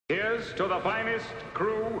Here's to the finest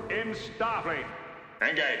crew in Starfleet.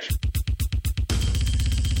 Engage.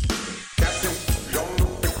 Captain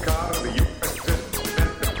Jean-Luc Picard of the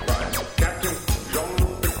USS Enterprise. Captain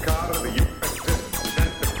Jean-Luc Picard of the USS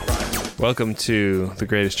Enterprise. Welcome to The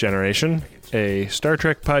Greatest Generation, a Star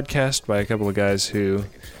Trek podcast by a couple of guys who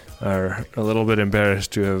are a little bit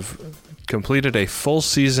embarrassed to have completed a full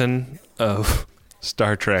season of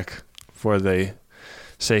Star Trek for the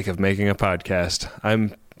sake of making a podcast.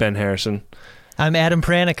 I'm Ben Harrison. I'm Adam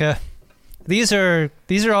Pranica. These are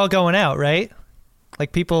all going out, right?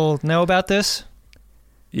 Like, people know about this?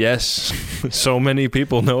 Yes, so many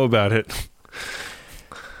people know about it.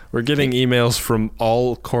 We're getting emails from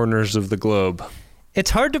all corners of the globe. It's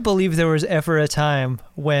hard to believe there was ever a time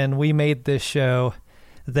when we made this show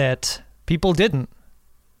that people didn't.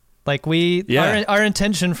 Like, our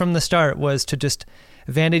intention from the start was to just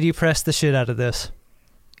vanity press the shit out of this.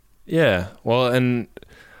 Yeah, well, and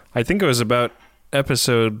I think it was about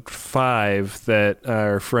episode 5 that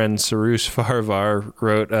our friend Sarus Farvar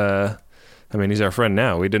wrote, he's our friend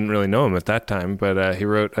now. We didn't really know him at that time, but he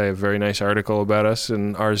wrote a very nice article about us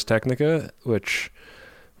in Ars Technica, which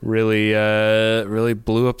really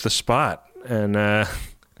blew up the spot. And I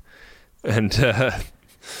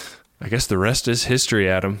guess the rest is history,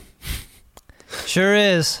 Adam. Sure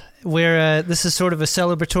is. This is sort of a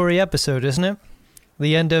celebratory episode, isn't it?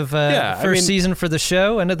 The end of first season for the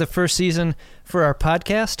show, end of the first season for our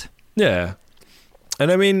podcast. Yeah.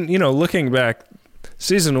 And I mean, looking back,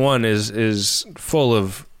 season 1 is full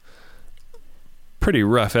of pretty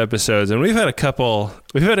rough episodes, and we've had a couple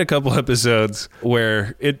episodes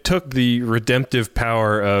where it took the redemptive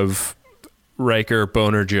power of Riker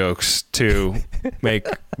boner jokes to make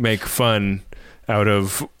fun out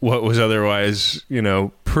of what was otherwise,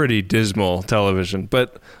 pretty dismal television.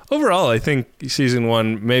 But overall, I think season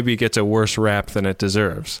 1 maybe gets a worse rap than it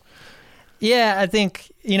deserves. Yeah, I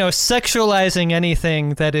think, sexualizing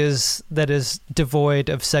anything that is devoid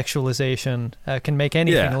of sexualization can make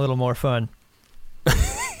anything a little more fun.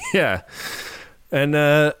 Yeah. And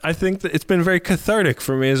I think that it's been very cathartic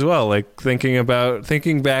for me as well, like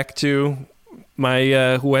thinking back to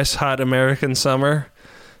my West Hot American summer,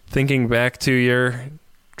 thinking back to your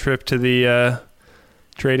trip to the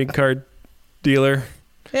trading card dealer.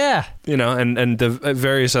 Yeah. And the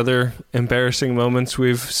various other embarrassing moments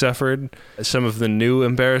we've suffered, some of the new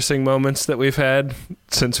embarrassing moments that we've had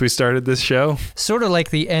since we started this show. Sort of like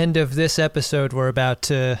the end of this episode we're about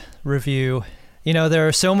to review. There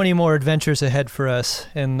are so many more adventures ahead for us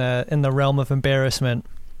in the realm of embarrassment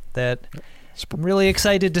that I'm really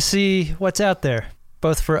excited to see what's out there,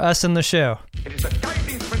 both for us and the show. It is the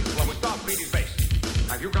guiding principle of a Starfleet is based.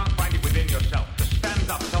 Now, you can't find it within yourself to stand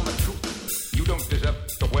up, tell the truth. You don't deserve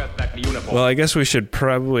to wear that uniform. Well, I guess we should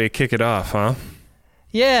probably kick it off, huh?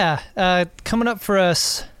 Yeah. Coming up for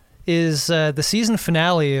us is the season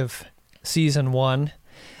finale of season 1,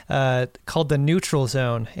 called The Neutral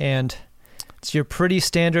Zone, and it's your pretty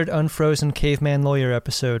standard unfrozen caveman lawyer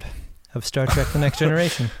episode of Star Trek The Next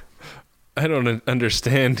Generation. I don't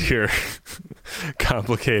understand your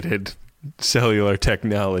complicated cellular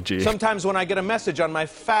technology. Sometimes when I get a message on my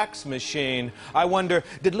fax machine, I wonder,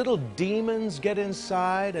 did little demons get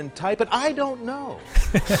inside and type it? I don't know.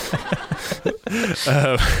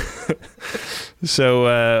 So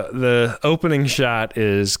the opening shot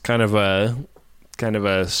is kind of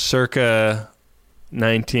a circa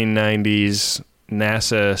 1990s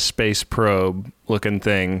NASA space probe looking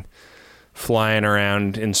thing flying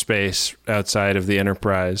around in space outside of the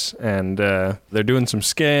Enterprise, and they're doing some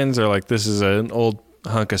scans. They're like, this is an old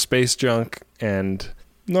hunk of space junk, and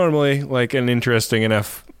normally like an interesting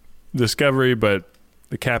enough discovery, but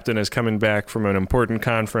the captain is coming back from an important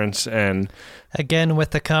conference, and again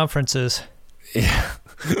with the conferences.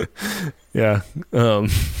 Yeah.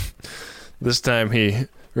 This time he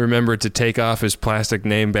remembered to take off his plastic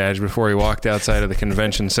name badge before he walked outside of the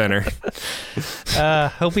convention center.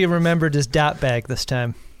 Hope he remembered his dot bag this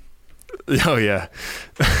time. Oh, yeah.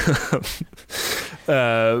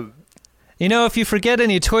 If you forget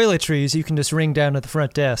any toiletries, you can just ring down at the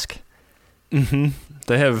front desk. Mm-hmm.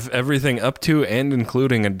 They have everything up to and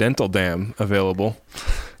including a dental dam available,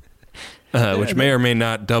 which may or may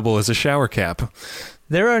not double as a shower cap.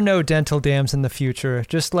 There are no dental dams in the future,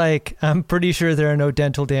 just like I'm pretty sure there are no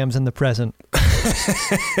dental dams in the present.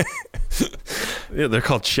 Yeah, they're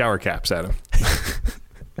called shower caps, Adam.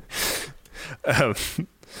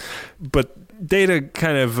 But Data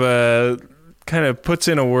kind of puts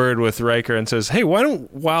in a word with Riker and says, hey, we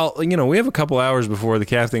have a couple hours before the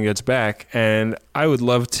captain gets back, and I would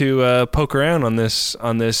love to poke around on this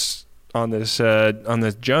this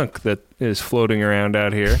junk that is floating around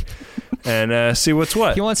out here, and see what's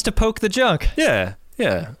what. He wants to poke the junk. Yeah.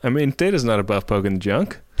 I mean, Data's not above poking the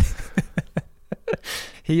junk.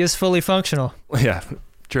 He is fully functional. Yeah,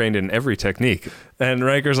 trained in every technique. And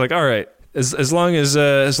Riker's like, all right, as long as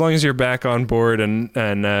you're back on board and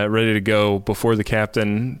ready to go before the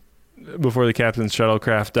captain's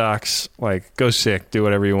shuttlecraft docks, like, go sick, do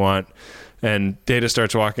whatever you want. And Data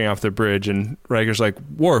starts walking off the bridge, and Riker's like,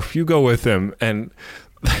 Worf, you go with him. And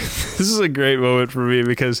this is a great moment for me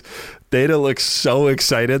because Data looks so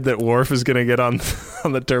excited that Worf is going to get on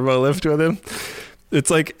the turbo lift with him. It's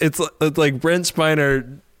like Brent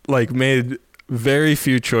Spiner like made very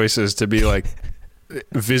few choices to be like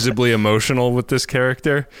visibly emotional with this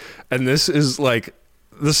character, and this is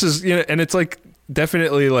and it's like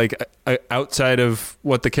definitely like outside of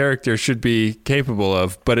what the character should be capable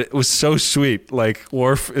of, but it was so sweet. Like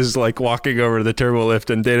Worf is like walking over to the turbo lift,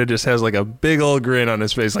 and Data just has like a big old grin on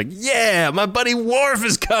his face, like, yeah, my buddy Worf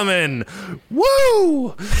is coming,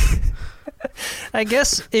 woo. I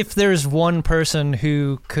guess if there's one person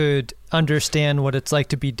who could understand what it's like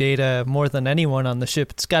to be Data more than anyone on the ship,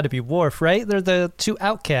 it's got to be Worf, right? They're the two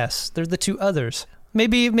outcasts. They're the two others.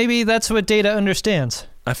 Maybe that's what Data understands.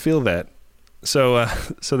 I feel that. So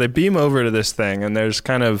they beam over to this thing, and there's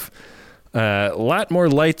kind of a lot more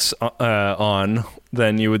lights on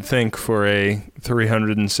than you would think for a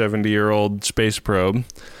 370-year-old space probe.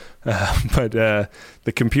 But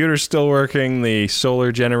the computer's still working, the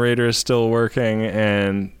solar generator is still working,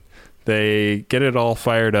 and they get it all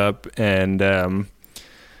fired up, and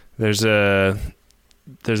there's a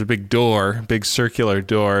big circular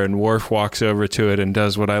door, and Worf walks over to it and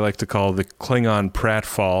does what I like to call the Klingon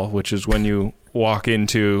pratfall, which is when you walk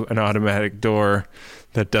into an automatic door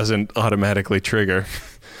that doesn't automatically trigger.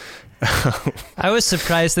 I was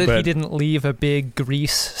surprised that he didn't leave a big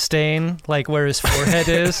grease stain, like where his forehead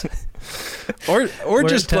is. Or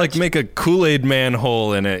just like make a Kool-Aid man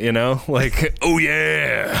hole in it, you know? Like, oh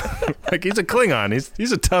yeah. Like he's a Klingon.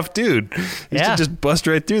 He's a tough dude. He should just bust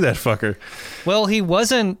right through that fucker. Well, he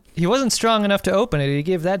wasn't strong enough to open it. He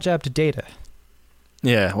gave that job to Data.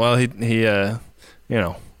 Yeah, well he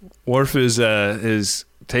Worf is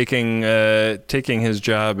taking his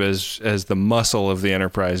job as the muscle of the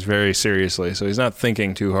Enterprise very seriously, so he's not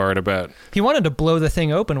thinking too hard about. He wanted to blow the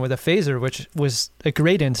thing open with a phaser, which was a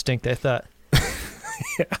great instinct, I thought.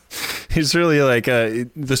 Yeah, he's really like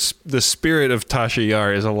the spirit of Tasha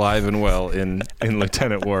Yar is alive and well in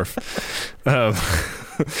Lieutenant Worf. But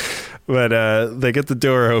they get the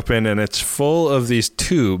door open, and it's full of these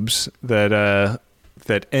tubes that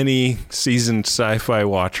any seasoned sci-fi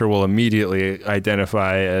watcher will immediately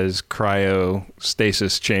identify as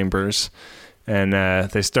cryostasis chambers, and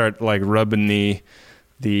they start like rubbing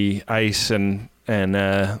the ice and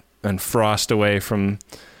frost away from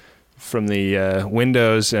the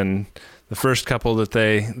windows, and the first couple that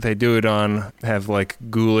they do it on have like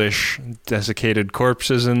ghoulish desiccated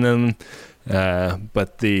corpses in them,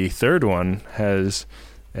 but the third one has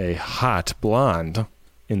a hot blonde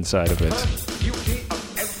inside of it. Duty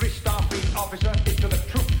of every Starfleet officer is to the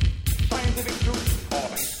truth, scientific truth, or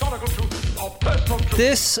historical truth, or personal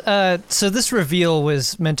truth. This reveal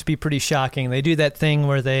was meant to be pretty shocking. They do that thing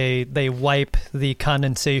where they wipe the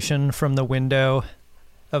condensation from the window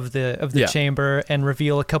of the chamber and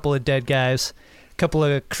reveal a couple of dead guys, a couple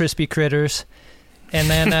of crispy critters, and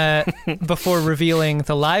then before revealing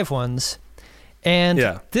the live ones.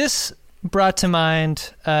 And this brought to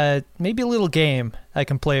mind maybe a little game I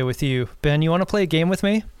can play with you. Ben, you want to play a game with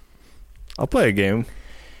me? I'll play a game.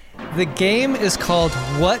 The game is called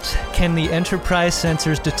What Can the Enterprise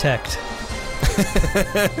Sensors Detect?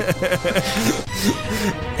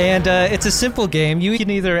 And it's a simple game. You can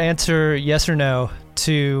either answer yes or no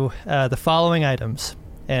to the following items.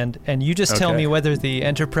 And you just tell me whether the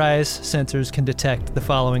Enterprise sensors can detect the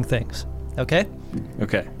following things. Okay?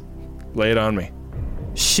 Okay. Lay it on me.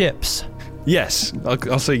 Ships. Yes.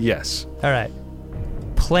 I'll say yes. All right.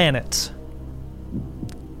 Planets.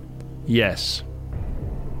 Yes.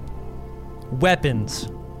 Weapons.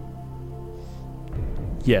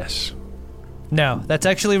 Yes. No, that's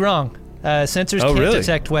actually wrong. Sensors can't really?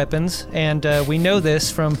 detect weapons, and we know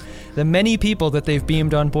this from the many people that they've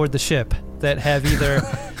beamed on board the ship that have either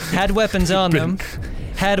had weapons on them,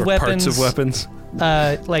 had or weapons, parts of weapons,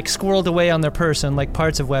 like squirreled away on their person, like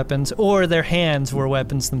parts of weapons, or their hands were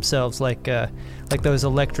weapons themselves, like those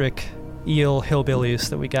electric eel hillbillies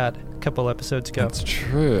that we got a couple episodes ago. That's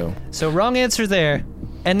true. So wrong answer there.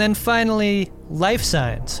 And then finally, life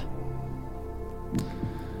signs.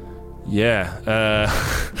 Yeah.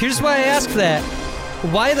 Here's why I asked that.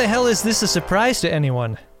 Why the hell is this a surprise to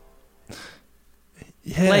anyone?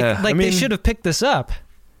 Yeah, Like they should have picked this up.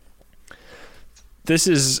 This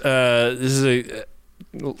is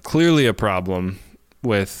clearly a problem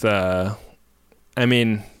with. I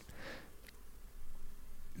mean,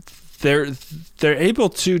 they're able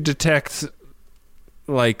to detect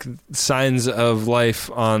like signs of life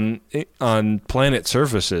on planet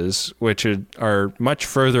surfaces, which are much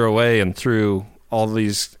further away and through all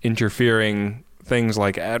these interfering things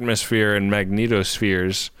like atmosphere and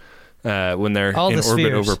magnetospheres when they're all in the orbit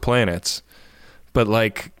spheres. over planets. But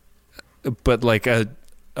like a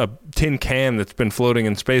tin can that's been floating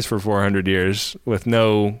in space for 400 years with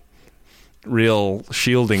no real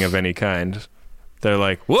shielding of any kind. They're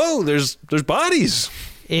like, whoa, there's bodies.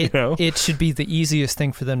 It should be the easiest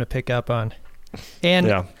thing for them to pick up on.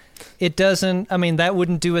 And it doesn't, I mean, that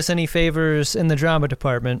wouldn't do us any favors in the drama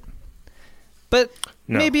department. But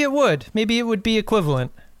maybe it would. Maybe it would be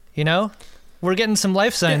equivalent, you know? We're getting some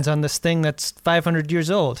life signs on this thing that's 500 years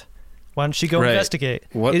old. Why don't you go investigate?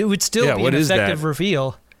 It would still be an effective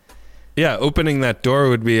reveal. Yeah, opening that door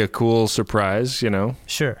would be a cool surprise, you know?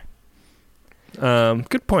 Sure.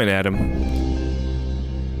 Good point, Adam.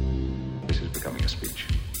 This is becoming a speech.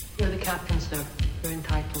 You're the captain, sir. You're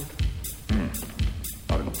entitled.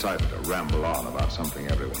 Not entitled to ramble on about something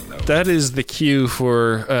everyone knows. That is the cue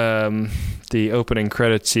for the opening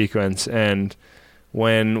credit sequence, and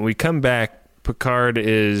when we come back, Picard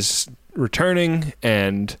is returning,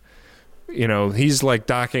 and he's like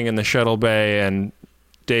docking in the shuttle bay, and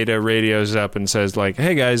Data radios up and says like,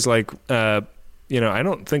 "Hey guys, like, I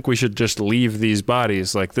don't think we should just leave these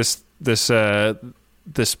bodies. Like this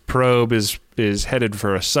probe is headed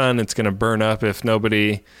for a sun. It's going to burn up if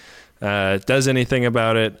nobody does anything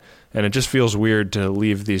about it, and it just feels weird to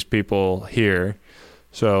leave these people here.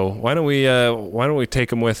 So why don't we take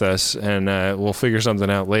them with us, and we'll figure something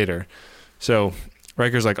out later." So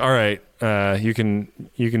Riker's like, "All right, you can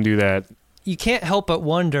do that." You can't help but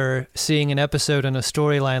wonder, seeing an episode and a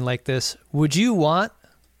storyline like this, would you want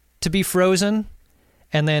to be frozen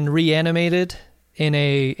and then reanimated in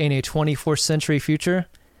a 24th century future?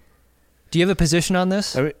 Do you have a position on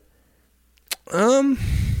this? I mean,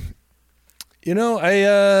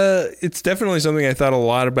 it's definitely something I thought a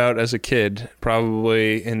lot about as a kid,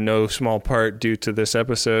 probably in no small part due to this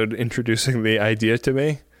episode introducing the idea to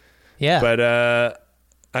me. Yeah. But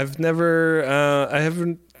I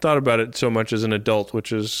haven't thought about it so much as an adult,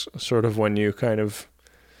 which is sort of when you kind of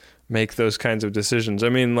make those kinds of decisions. I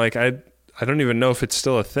mean, like, I don't even know if it's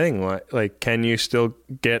still a thing. Like, can you still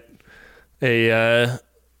get a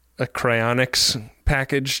cryonics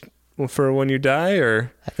package for when you die,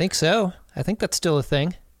 or? I think so. I think that's still a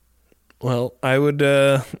thing. Well, I would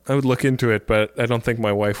look into it, but I don't think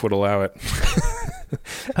my wife would allow it.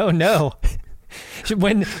 Oh no.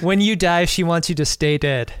 When you die, she wants you to stay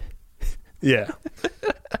dead. Yeah.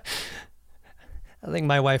 I think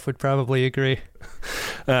my wife would probably agree.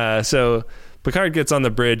 So Picard gets on the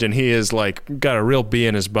bridge, and he is like got a real bee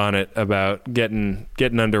in his bonnet about getting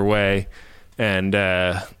underway, and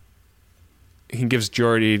he gives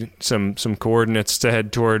Geordi some coordinates to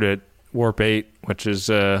head toward at warp 8, which is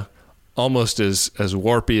almost as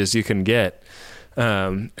warpy as you can get.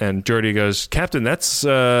 And Geordi goes, "Captain,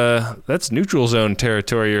 that's neutral zone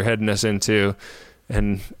territory you're heading us into."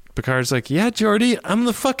 And Picard's like, "Yeah, Geordi, I'm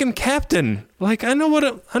the fucking captain. Like, I know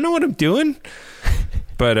what I'm doing."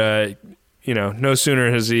 But no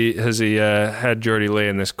sooner has he had Geordi lay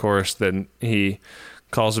in this course than he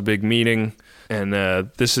calls a big meeting, and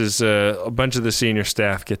this is a bunch of the senior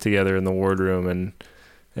staff get together in the wardroom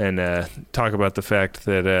and talk about the fact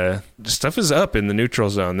that stuff is up in the neutral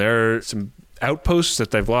zone. There are some outposts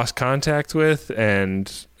that they've lost contact with, and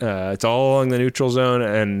it's all along the neutral zone,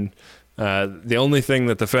 and the only thing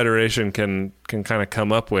that the Federation can kind of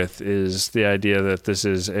come up with is the idea that this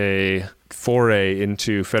is a foray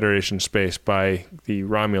into Federation space by the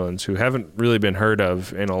Romulans, who haven't really been heard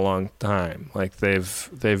of in a long time. Like, they've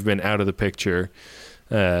been out of the picture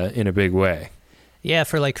in a big way. Yeah,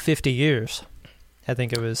 for like 50 years. I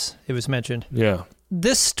think it was mentioned. Yeah.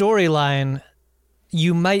 This storyline,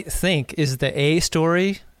 you might think, is the A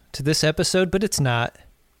story to this episode, but it's not.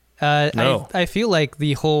 No. I feel like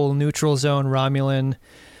the whole neutral zone Romulan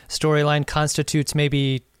storyline constitutes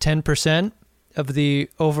maybe 10% of the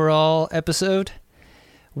overall episode,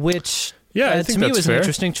 which I think to me that's was fair. an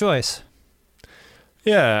interesting choice.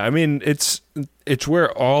 Yeah, I mean, it's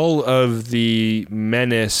where all of the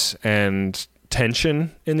menace and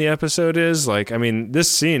tension in the episode is. Like, I mean, this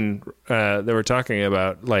scene that we're talking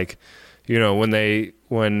about, like,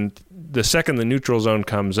 when the second the neutral zone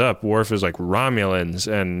comes up, Worf is like, "Romulans,"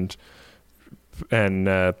 and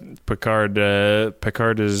Picard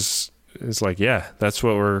is is like, yeah, that's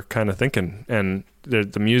what we're kind of thinking. And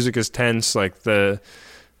the music is tense. Like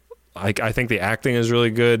I think the acting is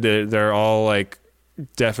really good. They're all like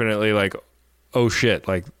definitely like, oh shit,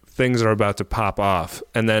 like things are about to pop off.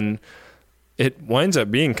 And then it winds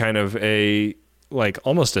up being kind of like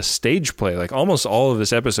almost a stage play. Like almost all of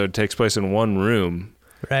this episode takes place in one room,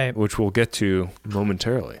 right? Which we'll get to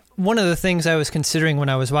momentarily. One of the things I was considering when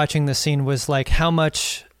I was watching this scene was like how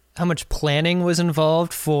much planning was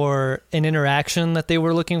involved for an interaction that they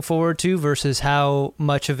were looking forward to versus how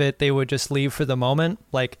much of it they would just leave for the moment.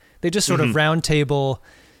 Like they just sort of round table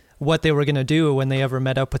what they were going to do when they ever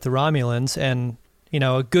met up with the Romulans. And, you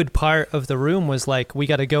know, a good part of the room was like, we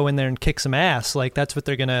got to go in there and kick some ass. Like that's what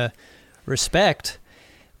they're going to respect.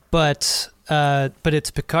 But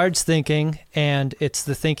it's Picard's thinking, and it's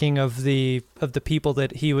the thinking of the people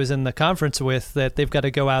that he was in the conference with, that they've got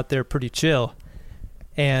to go out there pretty chill.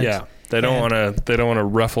 And yeah, they don't want to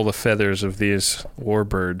ruffle the feathers of these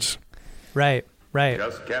warbirds. Right.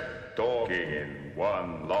 Just kept talking in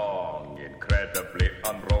one long, incredibly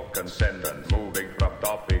unbroken sentence, moving from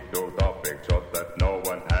topic to topic so that no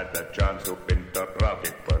one had the chance to interrupt.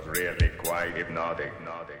 It was really quite hypnotic.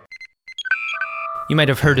 You might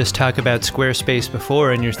have heard us talk about Squarespace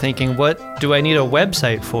before, and you're thinking, what do I need a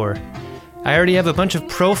website for? I already have a bunch of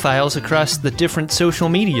profiles across the different social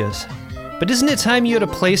medias. But isn't it time you had a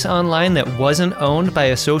place online that wasn't owned by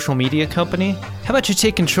a social media company? How about you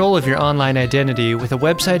take control of your online identity with a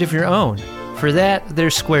website of your own? For that,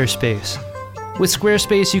 there's Squarespace. With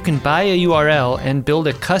Squarespace, you can buy a URL and build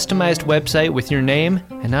a customized website with your name,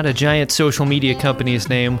 and not a giant social media company's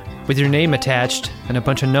name, with your name attached and a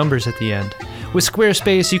bunch of numbers at the end. With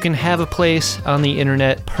Squarespace, you can have a place on the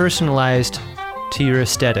internet personalized to your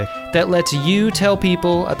aesthetic that lets you tell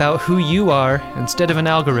people about who you are instead of an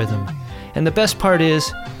algorithm. And the best part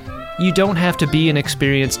is, you don't have to be an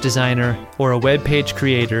experienced designer or a web page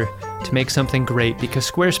creator to make something great, because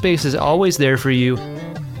Squarespace is always there for you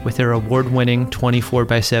with their award-winning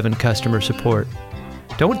 24/7 customer support.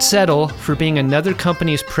 Don't settle for being another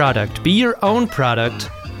company's product. Be your own product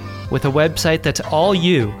with a website that's all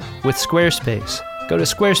you with Squarespace. Go to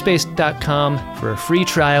squarespace.com for a free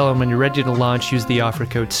trial, and when you're ready to launch, use the offer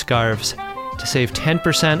code SCARVES to save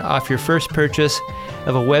 10% off your first purchase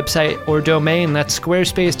of a website or domain. That's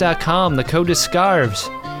squarespace.com. The code is SCARVES.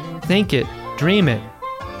 Think it, dream it,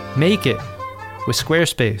 make it with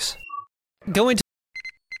Squarespace. Going to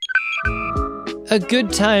a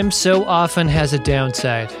good time so often has a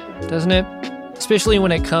downside, doesn't it? Especially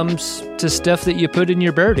when it comes to stuff that you put in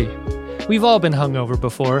your birdie. We've all been hungover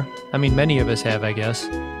before. I mean, many of us have, I guess.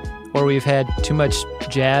 Or we've had too much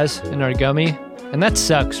jazz in our gummy. And that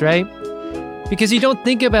sucks, right? Because you don't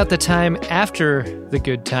think about the time after the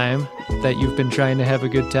good time that you've been trying to have a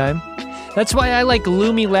good time. That's why I like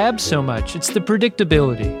Lumi Labs so much. It's the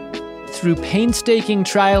predictability. Through painstaking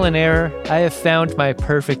trial and error, I have found my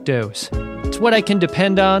perfect dose. It's what I can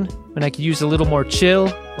depend on when I could use a little more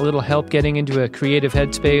chill, a little help getting into a creative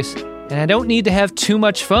headspace, and I don't need to have too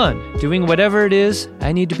much fun doing whatever it is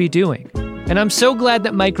I need to be doing. And I'm so glad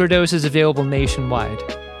that Microdose is available nationwide.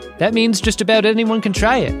 That means just about anyone can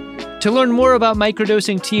try it. To learn more about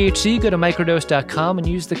microdosing THC, go to microdose.com and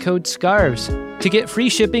use the code SCARVES to get free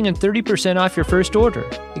shipping and 30% off your first order.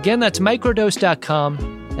 Again, that's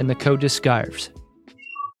microdose.com and the code is SCARVES.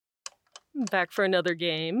 Back for another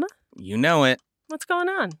game. You know it. What's going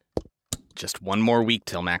on? Just one more week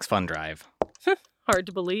till Max Fun Drive. Hard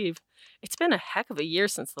to believe. It's been a heck of a year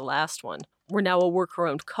since the last one. We're now a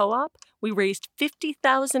worker-owned co-op. We raised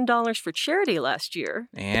 $50,000 for charity last year.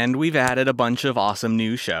 And we've added a bunch of awesome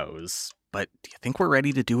new shows. But do you think we're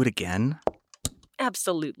ready to do it again?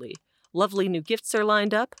 Absolutely. Lovely new gifts are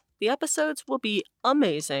lined up. The episodes will be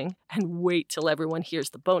amazing. And wait till everyone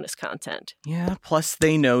hears the bonus content. Yeah, plus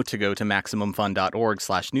they know to go to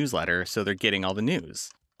MaximumFun.org/newsletter, so they're getting all the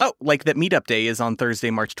news. Oh, like that Meetup Day is on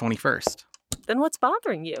Thursday, March 21st. Then what's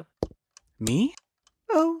bothering you? Me?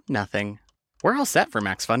 Oh, nothing. We're all set for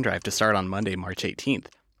Max Fun Drive to start on Monday, March 18th.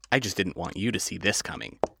 I just didn't want you to see this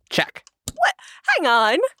coming. Check. What? Hang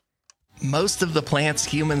on. Most of the plants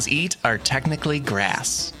humans eat are technically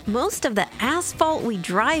grass. Most of the asphalt we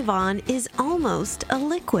drive on is almost a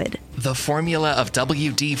liquid. The formula of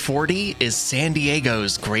WD-40 is San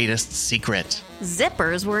Diego's greatest secret.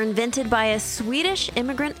 Zippers were invented by a Swedish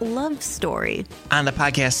immigrant love story. On the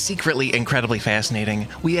podcast Secretly Incredibly Fascinating,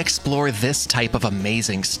 we explore this type of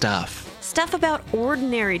amazing stuff. Stuff about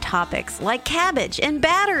ordinary topics like cabbage and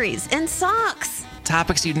batteries and socks.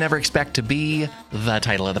 Topics you'd never expect to be the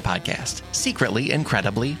title of the podcast. Secretly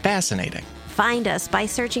Incredibly Fascinating. Find us by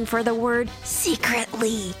searching for the word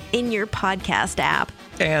secretly in your podcast app.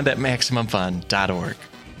 and at MaximumFun.org.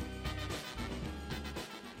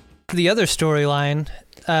 The other storyline,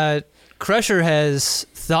 Crusher has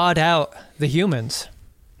thawed out the humans.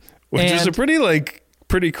 Which is a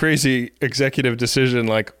pretty crazy executive decision.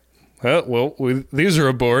 Like, these are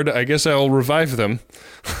aboard. I guess I'll revive them.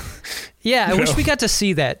 Yeah, I wish we got to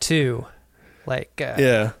see that too. Like,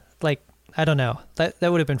 I don't know. That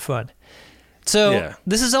would have been fun. So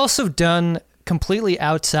this is also done completely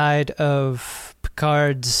outside of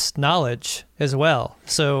Picard's knowledge as well.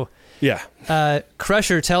 So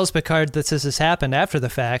Crusher tells Picard that this has happened after the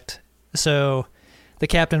fact. So the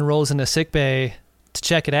captain rolls into sickbay to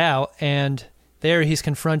check it out, and there he's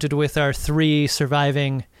confronted with our 3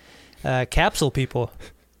 surviving capsule people.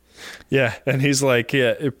 Yeah, and he's like,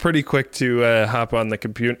 pretty quick to hop on the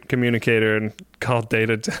communicator and call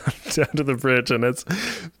Data down to the bridge, and it's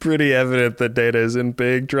pretty evident that Data is in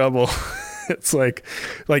big trouble. It's like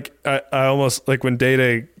I almost, like when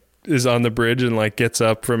Data is on the bridge and like gets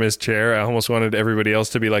up from his chair, I almost wanted everybody else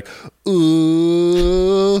to be like,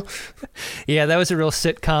 ooh. Yeah, that was a real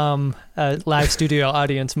sitcom live studio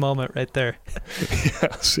audience moment right there.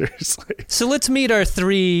 Yeah, seriously. So let's meet our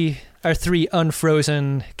three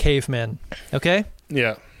unfrozen cavemen, okay?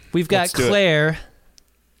 Yeah. We've got Claire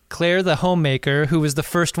the homemaker, who was the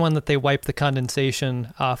first one that they wiped the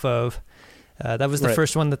condensation off of. That was the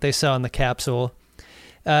first one that they saw in the capsule.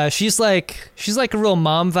 She's like a real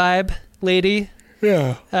mom vibe lady.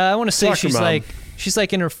 Yeah. I want to say Soccer she's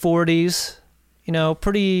like in her 40s,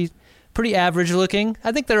 pretty average looking.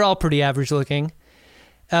 I think they're all pretty average looking.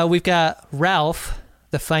 We've got Ralph,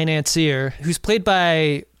 the financier, who's played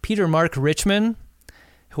by Peter Mark Richmond,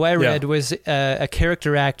 who I read was a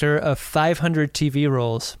character actor of 500 TV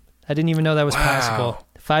roles. I didn't even know that was possible.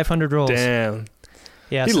 500 roles. Damn.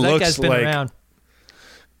 Yeah, so that guy's been around.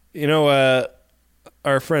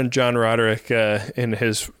 Our friend John Roderick, in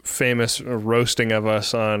his famous roasting of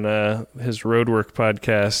us on his Roadwork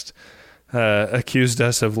podcast, accused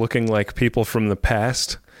us of looking like people from the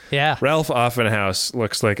past. Yeah. Ralph Offenhouse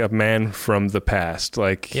looks like a man from the past.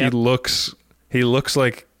 Like he looks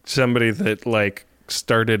like somebody that like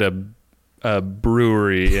started a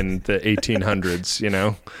brewery in the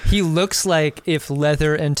 1800s, He looks like if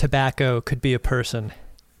leather and tobacco could be a person.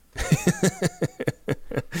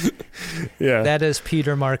 Yeah. That is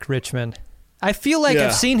Peter Mark Richmond. I feel like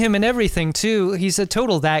I've seen him in everything too. He's a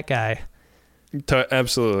total that guy.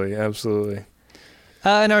 Absolutely.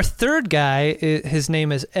 And our third guy, his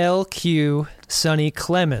name is L.Q. Sonny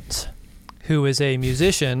Clemens, who is a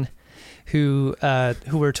musician who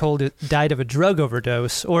we're told died of a drug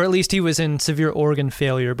overdose, or at least he was in severe organ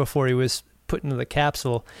failure before he was put into the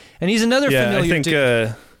capsule. And he's another familiar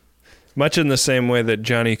dude. Much in the same way that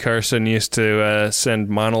Johnny Carson used to send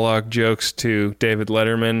monologue jokes to David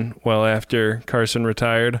Letterman well after Carson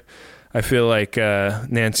retired, I feel like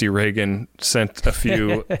Nancy Reagan sent a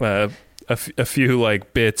few a few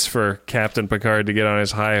like bits for Captain Picard to get on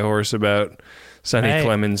his high horse about Sonny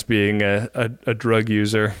Clemens being a drug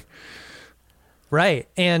user. Right,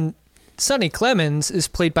 and Sonny Clemens is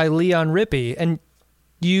played by Leon Rippey, and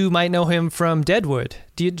you might know him from Deadwood.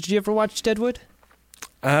 Did you ever watch Deadwood?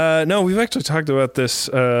 No, we've actually talked about this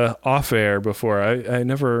off air before. I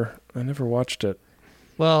never watched it.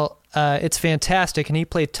 Well, it's fantastic, and he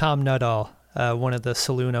played Tom Nuttall, one of the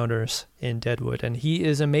saloon owners in Deadwood, and he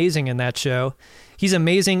is amazing in that show. He's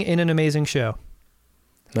amazing in an amazing show.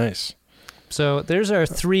 Nice. So there's our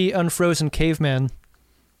 3 unfrozen cavemen,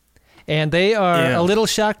 and they are a little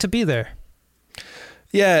shocked to be there.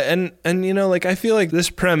 Yeah, and I feel like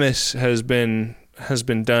this premise has been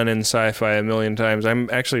done in sci-fi a million times. I'm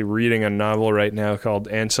actually reading a novel right now called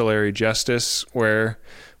Ancillary Justice, where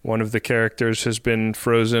one of the characters has been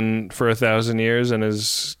frozen for 1,000 years and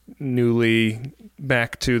is newly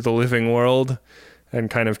back to the living world and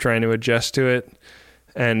kind of trying to adjust to it.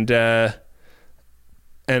 And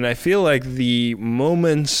I feel like the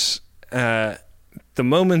moments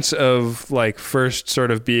of like first sort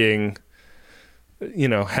of being,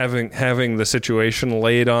 having the situation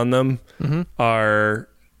laid on them are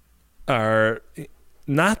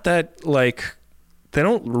not that, like, they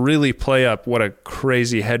don't really play up what a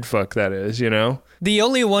crazy headfuck that is, The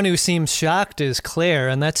only one who seems shocked is Claire,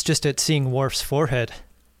 and that's just at seeing Worf's forehead.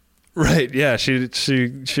 Right, yeah. She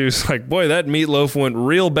was like, boy, that meatloaf went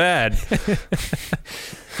real bad.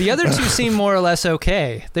 The other two seem more or less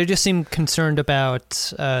okay. They just seem concerned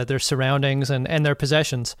about their surroundings and their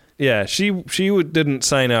possessions. Yeah, she didn't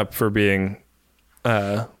sign up for being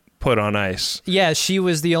put on ice. Yeah, she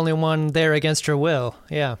was the only one there against her will.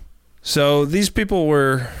 Yeah. So these people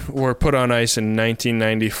were put on ice in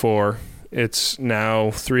 1994, It's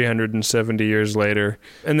now 370 years later,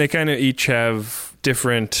 and they kind of each have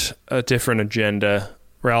a different agenda.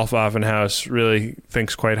 Ralph Offenhouse really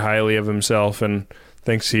thinks quite highly of himself and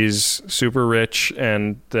thinks he's super rich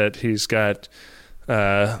and that he's got,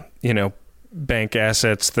 bank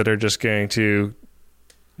assets that are just going to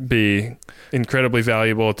be incredibly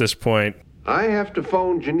valuable at this point. I have to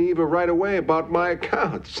phone Geneva right away about my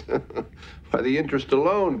accounts. Why, the interest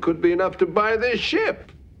alone could be enough to buy this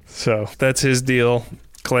ship. So that's his deal.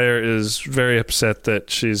 Claire is very upset that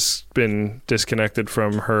she's been disconnected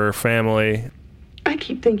from her family. I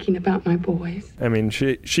keep thinking about my boys. I mean,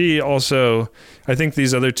 she also, I think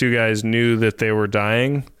these other two guys knew that they were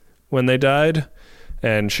dying when they died,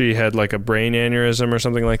 and she had like a brain aneurysm or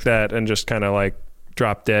something like that and just kind of like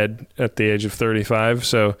dropped dead at the age of 35.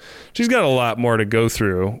 So she's got a lot more to go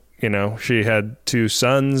through. You know, she had 2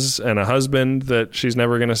 sons and a husband that she's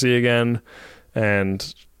never going to see again.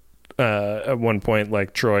 And at one point,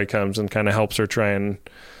 like, Troi comes and kind of helps her try and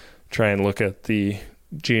look at the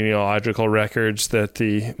genealogical records that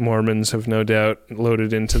the Mormons have no doubt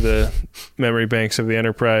loaded into the memory banks of the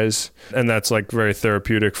Enterprise, and that's like very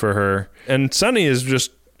therapeutic for her. And Sonny is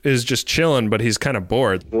just chilling, but he's kind of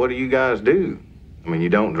bored. What do you guys do? I mean, you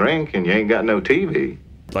don't drink and you ain't got no TV.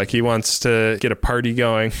 Like, he wants to get a party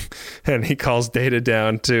going, and he calls Data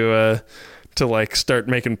down to like start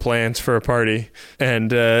making plans for a party.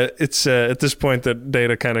 And it's at this point that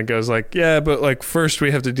Data kind of goes like, yeah, but like first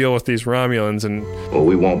we have to deal with these Romulans. And well,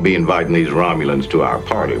 we won't be inviting these Romulans to our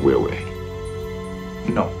party, will we?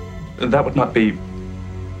 No, that would not be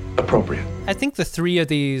appropriate. I think the 3 of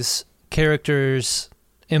these characters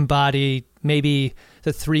embody maybe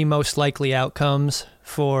the 3 most likely outcomes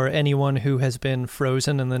for anyone who has been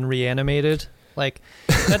frozen and then reanimated. Like,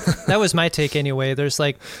 that was my take anyway. There's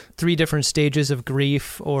like 3 different stages of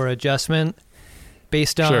grief or adjustment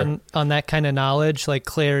based on that kind of knowledge. Like,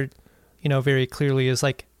 Claire, very clearly is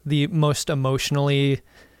like the most emotionally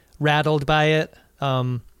rattled by it.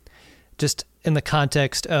 Just in the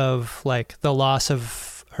context of like the loss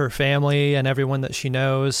of her family and everyone that she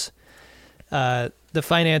knows. The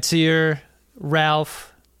financier,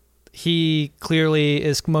 Ralph, he clearly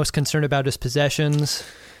is most concerned about his possessions.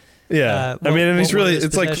 Yeah, I mean, and he's really,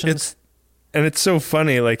 it's like, it's so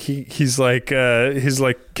funny. Like he's like,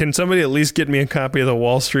 can somebody at least get me a copy of the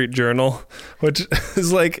Wall Street Journal? Which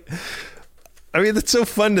is like, I mean, that's so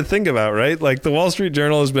fun to think about, right? Like, the Wall Street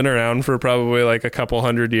Journal has been around for probably like a couple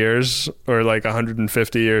hundred years or like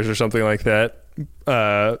 150 years or something like that.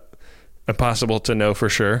 Impossible to know for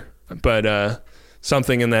sure, but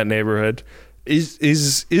something in that neighborhood.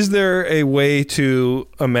 Is there a way to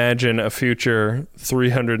imagine a future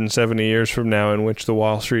 370 years from now in which the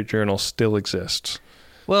Wall Street Journal still exists?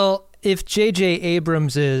 Well, if J.J.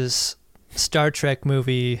 Abrams' Star Trek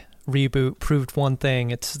movie reboot proved one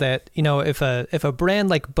thing, it's that, if a brand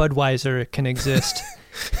like Budweiser can exist,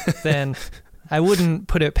 then I wouldn't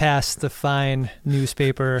put it past the fine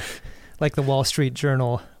newspaper like the Wall Street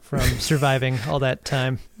Journal from surviving all that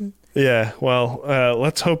time. Yeah, well,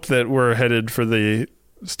 let's hope that we're headed for the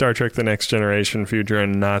Star Trek The Next Generation future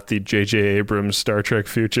and not the J.J. Abrams Star Trek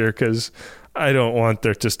future, because I don't want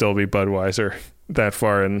there to still be Budweiser that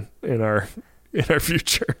far in our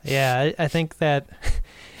future. Yeah, I think that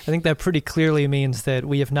pretty clearly means that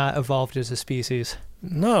we have not evolved as a species.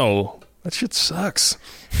 No, that shit sucks.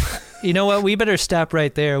 You know what? We better stop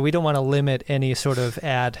right there. We don't want to limit any sort of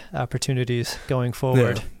ad opportunities going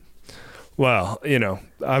forward. Yeah. Well,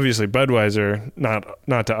 obviously Budweiser,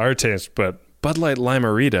 not to our taste, but Bud Light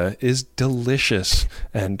Lime-A-Rita is delicious.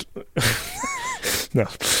 And no,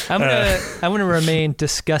 I'm gonna remain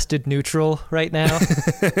disgusted neutral right now.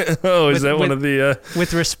 Oh, is that one of the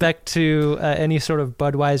with respect to any sort of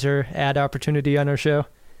Budweiser ad opportunity on our show?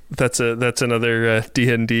 That's another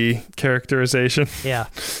D&D characterization. Yeah.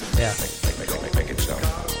 Make it so.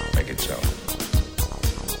 Make it so.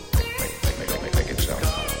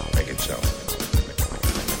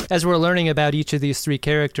 As we're learning about each of these 3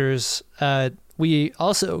 characters, we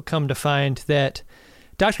also come to find that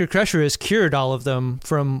Dr. Crusher has cured all of them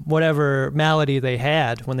from whatever malady they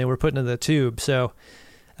had when they were put into the tube. So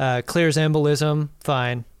Claire's embolism,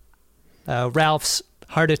 fine. Ralph's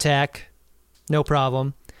heart attack, no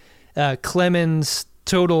problem. Clement's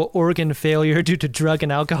total organ failure due to drug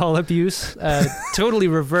and alcohol abuse, totally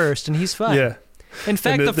reversed, and he's fine. Yeah. In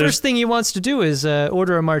fact, the first thing he wants to do is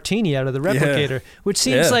order a martini out of the replicator, which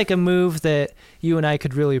seems like a move that you and I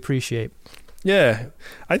could really appreciate. Yeah.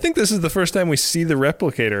 I think this is the first time we see the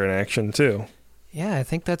replicator in action, too. Yeah, I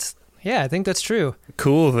think that's true.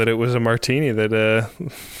 Cool that it was a martini that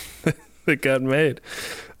that got made.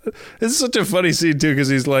 It's such a funny scene too, because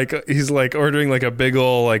he's like ordering like a big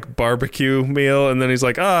ol' like barbecue meal, and then he's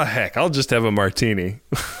like, heck, I'll just have a martini.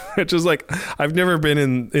 Which is like, I've never been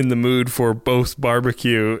in the mood for both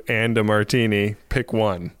barbecue and a martini. Pick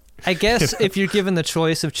one. I guess if you're given the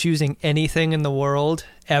choice of choosing anything in the world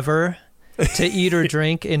ever to eat or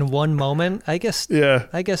drink in one moment, I guess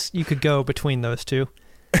you could go between those two.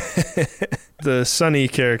 The Sonny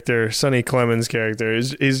Clemens character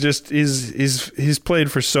he's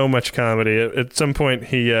played for so much comedy. At some point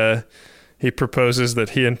he proposes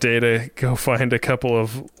that he and Data go find a couple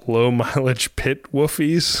of low mileage pit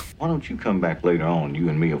woofies. Why don't you come back later on? You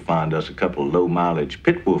and me will find us a couple of low mileage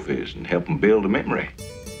pit woofies and help them build a memory.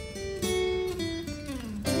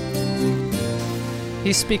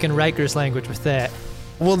 He's speaking Riker's language with that.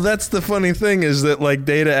 Well, that's the funny thing, is that like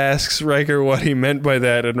Data asks Riker what he meant by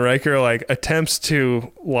that, and Riker like attempts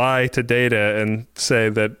to lie to Data and say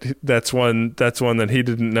that that's one that he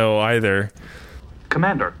didn't know either.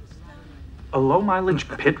 Commander, a low mileage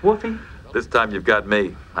pit woofie? This time you've got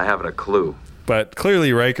me. I haven't a clue. But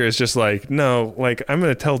clearly Riker is just like, no, like I'm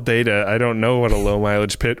going to tell Data I don't know what a low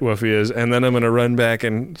mileage pit woofie is, and then I'm going to run back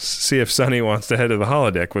and see if Sonny wants to head to the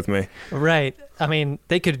holodeck with me. Right. I mean,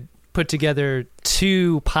 they could put together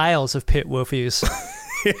 2 piles of pit woofies.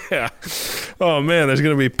 Yeah. Oh man, there's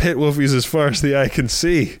going to be pit woofies as far as the eye can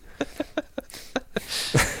see.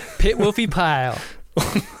 Pit woofie pile.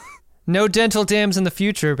 No dental dams in the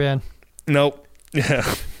future, Ben. Nope.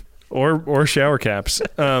 Yeah. Or shower caps.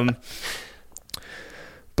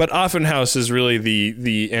 But Offenhouse is really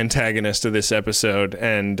the antagonist of this episode,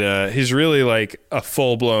 and he's really like a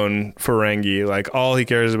full-blown Ferengi. Like, all he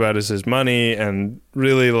cares about is his money, and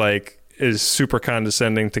really like is super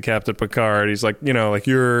condescending to Captain Picard. He's like, like,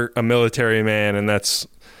 you're a military man, and that's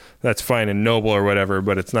fine and noble or whatever,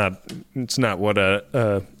 but it's not what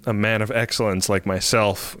a man of excellence like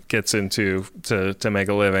myself gets into to make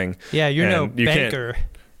a living. Yeah, you're no banker.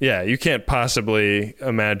 Yeah, you can't possibly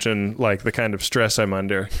imagine like the kind of stress I'm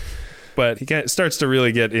under. But he starts to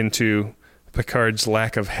really get into Picard's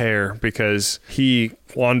lack of hair, because he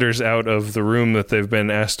wanders out of the room that they've been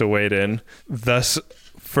asked to wait in, thus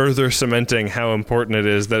further cementing how important it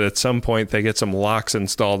is that at some point they get some locks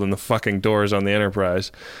installed in the fucking doors on the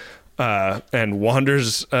Enterprise. And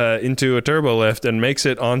wanders into a turbo lift and makes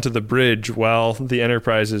it onto the bridge while the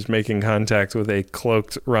Enterprise is making contact with a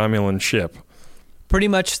cloaked Romulan ship. Pretty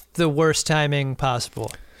much the worst timing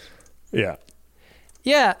possible. Yeah.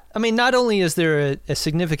 Yeah, I mean, not only is there a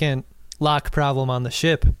significant lock problem on the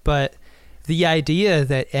ship, but the idea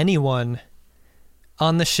that anyone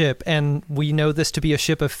on the ship, and we know this to be a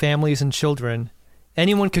ship of families and children,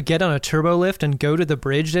 anyone could get on a turbo lift and go to the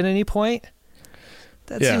bridge at any point,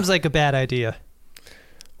 that seems like a bad idea.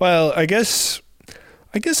 Well, I guess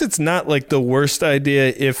it's not like the worst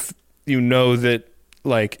idea if you know that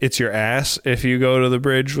like it's your ass if you go to the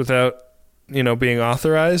bridge without, being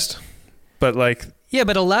authorized. But like, yeah,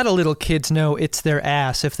 but a lot of little kids know it's their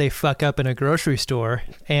ass if they fuck up in a grocery store,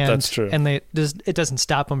 and that's true. And it doesn't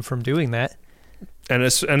stop them from doing that. And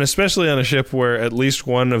especially on a ship where at least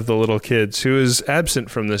one of the little kids, who is absent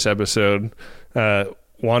from this episode,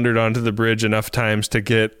 wandered onto the bridge enough times to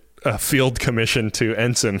get a field commission to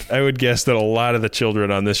ensign. I would guess that a lot of the children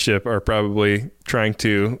on this ship are probably trying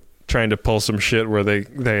to pull some shit where they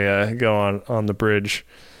go on the bridge.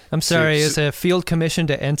 I'm sorry, is a field commission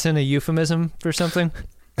to ensign a euphemism for something?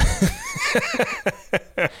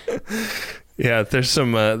 Yeah, there's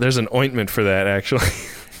an ointment for that, actually.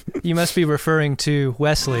 You must be referring to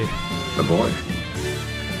Wesley. The boy.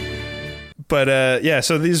 But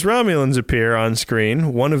so these Romulans appear on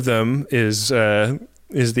screen. One of them is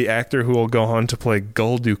the actor who will go on to play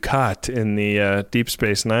Gul Dukat in the Deep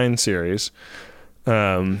Space Nine series.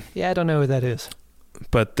 Yeah, I don't know who that is.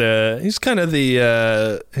 But he's kind of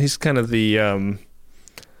the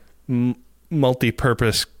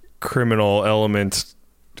multi-purpose criminal element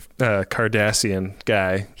Cardassian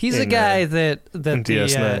guy. He's a guy that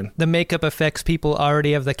the makeup effects people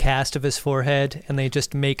already have the cast of his forehead, and they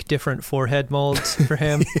just make different forehead molds for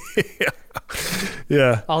him.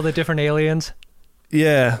 Yeah. All the different aliens.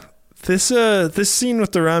 Yeah. This scene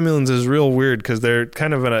with the Romulans is real weird, because they're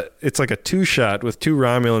kind of it's like a 2-shot with 2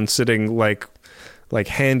 Romulans sitting like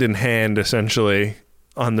hand in hand essentially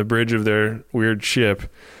on the bridge of their weird ship,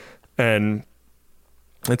 and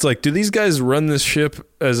it's like, do these guys run this ship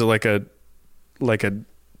as like a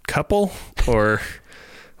couple, or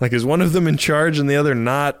like is one of them in charge and the other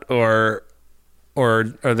not, or are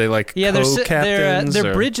they like co-captains?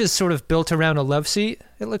 Their bridge is sort of built around a love seat,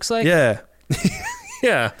 it looks like. Yeah.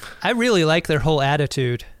 Yeah. I really like their whole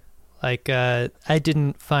attitude. Like, I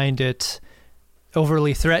didn't find it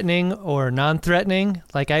overly threatening or non-threatening.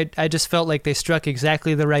 Like I just felt like they struck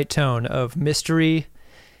exactly the right tone of mystery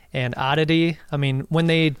and oddity. I mean, when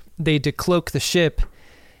they decloak the ship,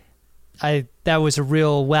 that was a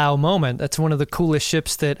real wow moment. That's one of the coolest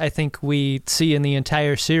ships that I think we see in the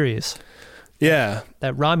entire series. Yeah.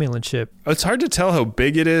 That Romulan ship. It's hard to tell how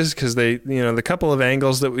big it is because the couple of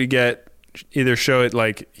angles that we get either show it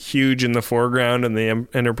like huge in the foreground and the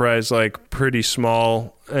Enterprise like pretty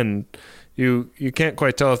small, and you can't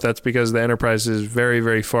quite tell if that's because the Enterprise is very,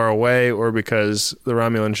 very far away or because the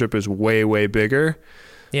Romulan ship is way, way bigger.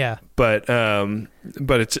 Yeah. But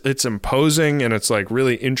it's imposing, and it's like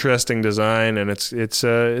really interesting design, and it's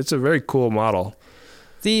a very cool model.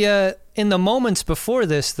 In the moments before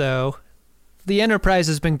this, though, the Enterprise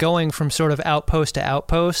has been going from sort of outpost to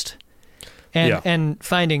outpost and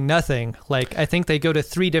finding nothing. Like, I think they go to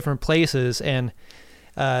 3 different places, and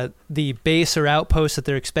the base or outpost that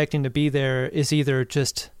they're expecting to be there is either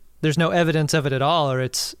just there's no evidence of it at all, or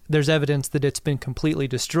there's evidence that it's been completely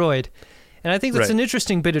destroyed. And I think that's an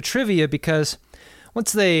interesting bit of trivia, because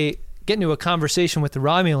once they get into a conversation with the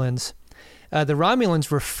Romulans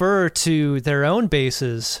refer to their own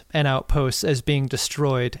bases and outposts as being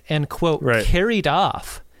destroyed and, quote, carried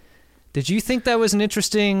off. Did you think that was an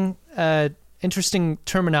interesting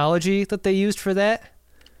terminology that they used for that?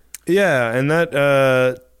 Yeah, and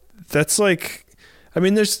that's like, I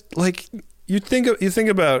mean, there's like, you think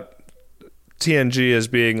about TNG as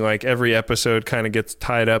being like every episode kind of gets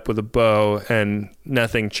tied up with a bow and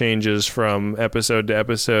nothing changes from episode to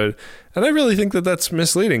episode. And I really think that that's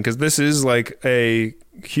misleading, because this is like a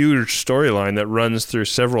huge storyline that runs through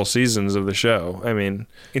several seasons of the show. I mean,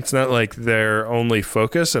 it's not like their only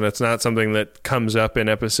focus, and it's not something that comes up in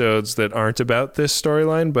episodes that aren't about this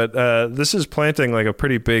storyline, but this is planting like a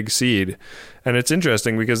pretty big seed. And it's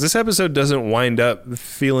interesting because this episode doesn't wind up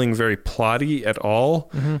feeling very plotty at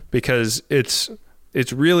all, because it's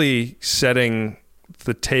really setting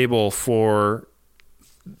the table for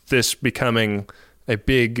this becoming a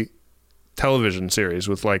big television series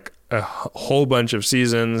with like a whole bunch of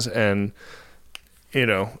seasons and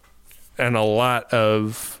a lot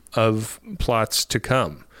of plots to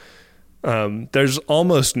come. There's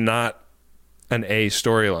almost not an A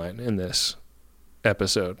storyline in this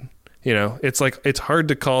episode. It's like, it's hard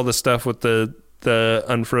to call the stuff with the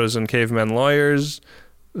unfrozen caveman lawyers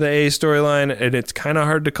the A storyline, and it's kind of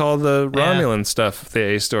hard to call the Romulan stuff the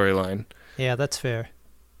A storyline. Yeah, that's fair.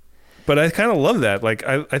 But I kind of love that. Like,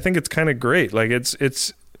 I think it's kind of great. Like, it's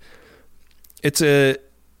a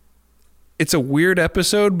weird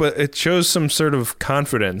episode, but it shows some sort of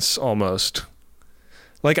confidence almost.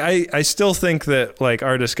 Like, I still think that like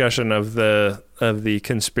our discussion of the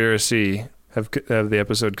conspiracy of the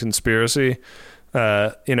episode Conspiracy,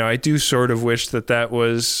 I do sort of wish that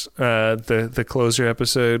was the closer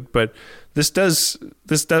episode, but this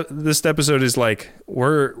episode is like,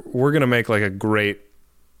 we're gonna make like a great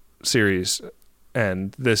series,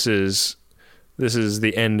 and this is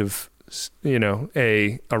the end of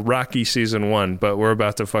a rocky season 1, but we're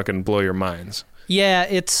about to fucking blow your minds. Yeah,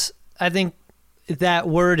 I think that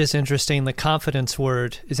word is interesting. The confidence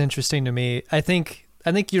word is interesting to me. I think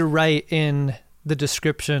you're right in the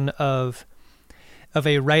description of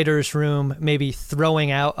a writer's room maybe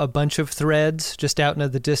throwing out a bunch of threads just out into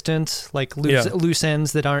the distance, like loose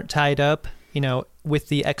ends that aren't tied up, with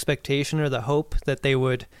the expectation or the hope that they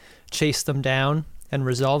would chase them down and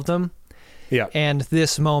resolve them. Yeah. And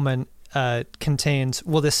this moment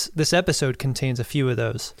this episode contains a few of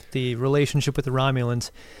those. The relationship with the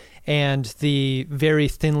Romulans and the very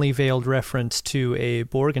thinly veiled reference to a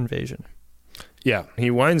Borg invasion. Yeah,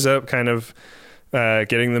 he winds up kind of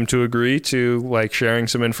getting them to agree to like sharing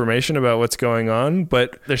some information about what's going on,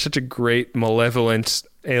 but they're such a great malevolent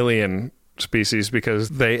alien species because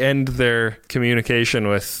they end their communication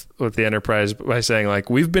with the Enterprise by saying like,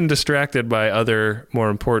 we've been distracted by other more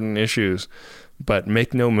important issues, but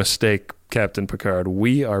make no mistake, Captain Picard,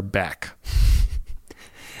 we are back.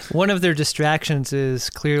 One of their distractions is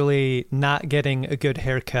clearly not getting a good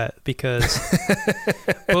haircut because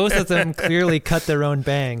both of them clearly cut their own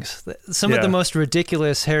bangs. Some of the most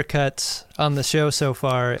ridiculous haircuts on the show so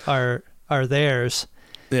far are theirs.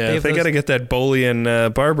 Yeah, they got to get that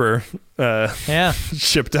Bolian barber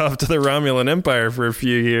shipped off to the Romulan Empire for a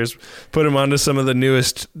few years, put him onto some of the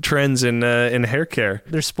newest trends in hair care.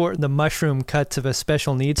 They're sporting the mushroom cuts of a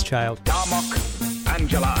special needs child. Darmok,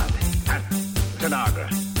 Angelad, and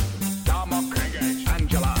Tanagra.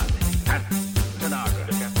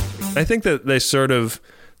 I think that they sort of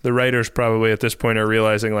the writers probably at this point are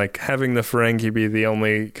realizing like having the Ferengi be the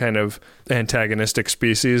only kind of antagonistic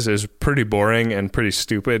species is pretty boring and pretty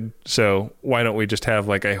stupid. So why don't we just have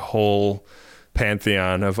like a whole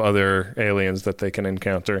pantheon of other aliens that they can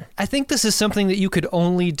encounter? I think this is something that you could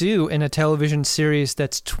only do in a television series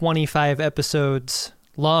that's 25 episodes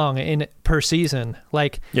long per season.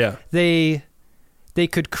 Like, they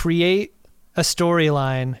could create a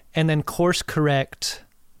storyline and then course correct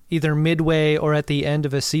either midway or at the end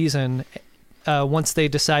of a season once they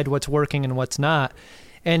decide what's working and what's not.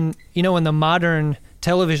 And, you know, in the modern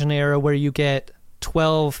television era where you get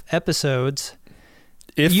 12 episodes,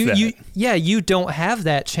 you don't have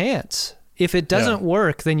that chance. If it doesn't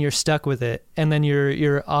work, then you're stuck with it. And then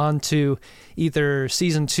you're on to either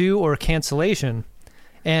season 2 or cancellation.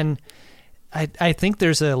 And I think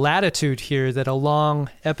there's a latitude here that a long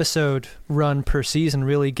episode run per season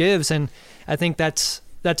really gives. And I think that's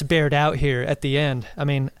bared out here at the end. I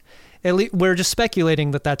mean, at least we're just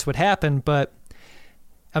speculating that that's what happened, but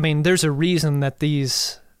I mean, there's a reason that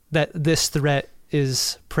this threat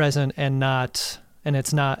is present and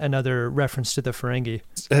it's not another reference to the Ferengi.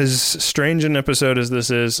 As strange an episode as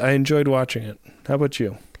this is, I enjoyed watching it. How about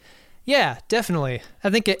you? Yeah, definitely. I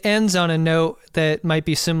think it ends on a note that might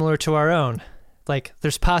be similar to our own. Like,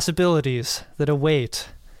 there's possibilities that await,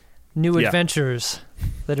 new adventures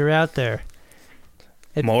that are out there.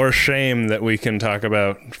 More shame that we can talk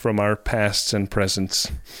about from our pasts and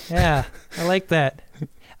presents. Yeah, I like that.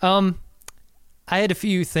 I had a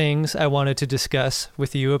few things I wanted to discuss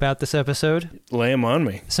with you about this episode. Lay them on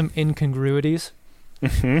me. Some incongruities.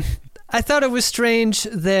 Mm-hmm. I thought it was strange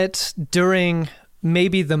that during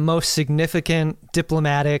maybe the most significant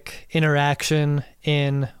diplomatic interaction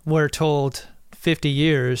in, we're told, 50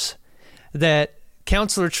 years, that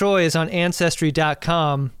Counselor Troi is on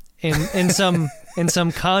Ancestry.com in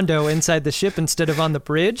some condo inside the ship instead of on the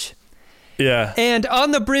bridge. Yeah. And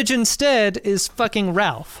on the bridge instead is fucking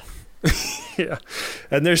Ralph. Yeah.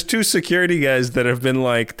 And there's 2 security guys that have been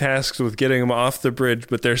like tasked with getting him off the bridge,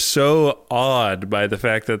 but they're so awed by the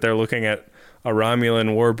fact that they're looking at a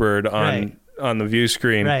Romulan warbird on the view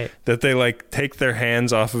screen that they like take their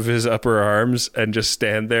hands off of his upper arms and just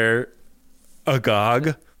stand there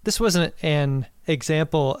agog. This wasn't an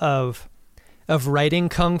example of writing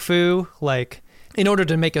kung fu. Like, in order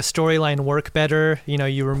to make a storyline work better, you know,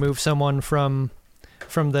 you remove someone from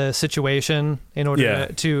the situation in order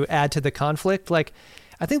to add to the conflict. Like,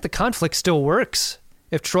 I think the conflict still works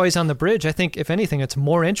if Troy's on the bridge. I think, if anything, it's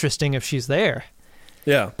more interesting if she's there.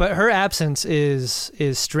 Yeah. But her absence is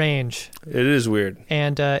strange. It is weird.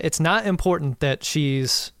 And it's not important that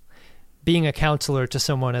she's being a counselor to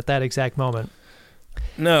someone at that exact moment.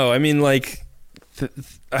 No, I mean, like,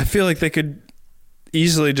 I feel like they could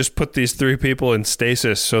easily just put these 3 people in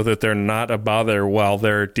stasis so that they're not a bother while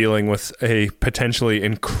they're dealing with a potentially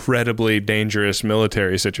incredibly dangerous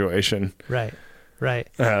military situation. Right.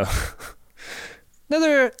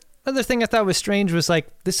 Another thing I thought was strange was, like,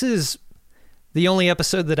 this is the only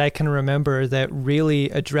episode that I can remember that really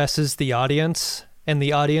addresses the audience and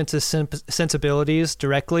the audience's sensibilities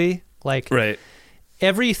directly. Like,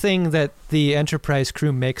 everything that the Enterprise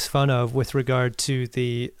crew makes fun of with regard to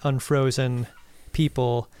the unfrozen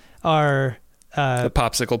people are the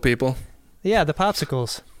popsicle people. Yeah, the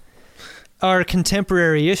popsicles are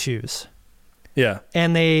contemporary issues. Yeah.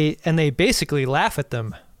 And they basically laugh at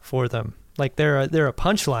them for them. Like, they're a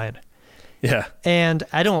punchline. Yeah. And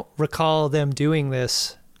I don't recall them doing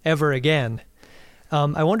this ever again.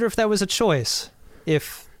 I wonder if that was a choice.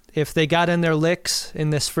 If they got in their licks in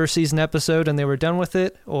this first season episode and they were done with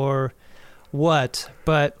it, or what.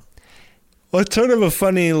 But well, it's sort of a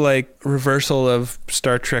funny, like, reversal of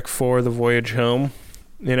Star Trek IV, The Voyage Home,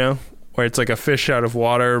 you know, where it's like a fish out of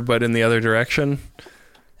water, but in the other direction.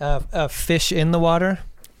 A fish in the water?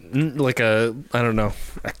 Like I don't know.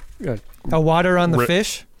 A water on the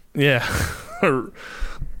fish? Yeah. A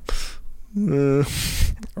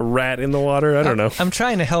rat in the water? I don't know. I'm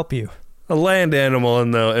trying to help you. A land animal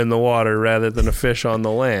in the water rather than a fish on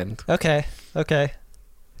the land. Okay.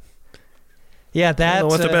 Yeah, that's... I don't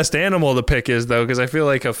know what the best animal to pick is, though, because I feel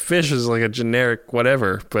like a fish is like a generic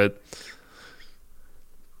whatever, but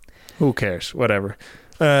who cares? Whatever.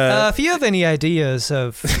 If you have any ideas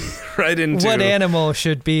of what animal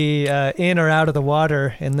should be in or out of the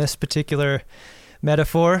water in this particular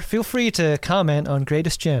metaphor, feel free to comment on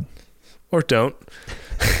Greatest Gen. Or don't.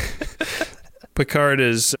 Picard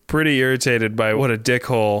is pretty irritated by what a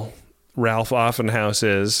dickhole Ralph Offenhouse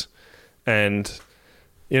is. And,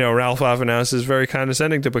 you know, Ralph Offenhouse is very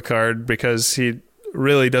condescending to Picard because he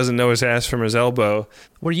really doesn't know his ass from his elbow.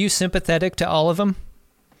 Were you sympathetic to all of them?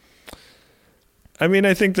 I mean,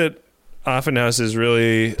 I think that Offenhouse is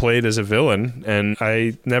really played as a villain, and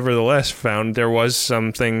I nevertheless found there was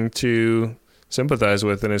something to sympathize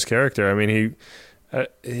with in his character. I mean,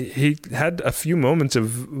 he had a few moments of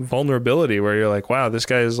vulnerability where you're like, wow, this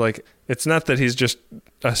guy is like, it's not that he's just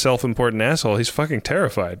a self-important asshole. He's fucking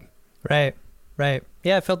terrified. Right.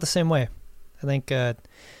 Yeah, I felt the same way. I think I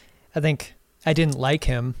didn't like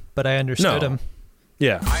him, but I understood him.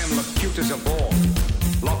 Yeah. I am the cutest of all.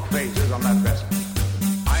 Lock phases on that vessel.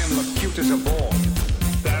 I am the cutest of all.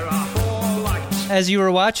 There are 4 lights. As you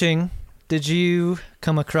were watching, did you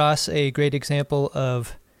come across a great example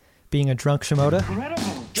of being a drunk Shimoda?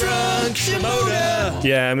 Drunk Shimoda!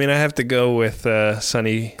 Yeah, I mean, I have to go with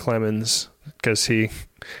Sonny Clemens because he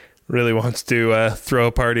really wants to throw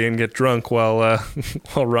a party and get drunk while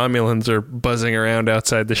Romulans are buzzing around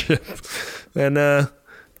outside the ship. And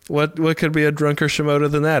what could be a drunker Shimoda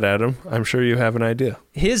than that, Adam? I'm sure you have an idea.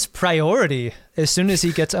 His priority, as soon as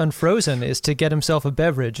he gets unfrozen, is to get himself a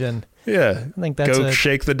beverage. And yeah, I think that's go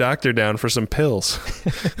shake the doctor down for some pills.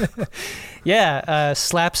 Yeah,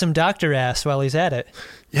 slap some doctor ass while he's at it.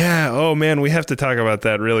 Yeah, oh man, we have to talk about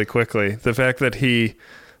that really quickly. The fact that he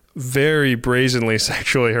very brazenly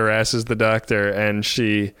sexually harasses the doctor and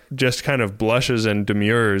she just kind of blushes and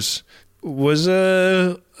demurs was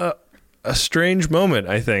a strange moment,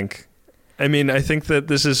 I think. I mean, I think that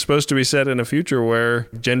this is supposed to be set in a future where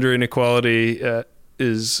gender inequality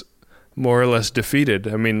is more or less defeated.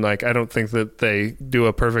 I mean, like, I don't think that they do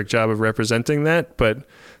a perfect job of representing that, but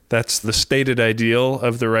that's the stated ideal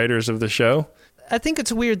of the writers of the show. I think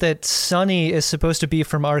it's weird that Sonny is supposed to be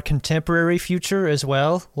from our contemporary future as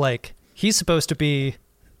well. Like, he's supposed to be...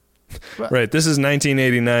 Right, this is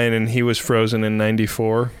 1989 and he was frozen in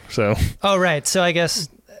 94, so... Oh, right, so I guess,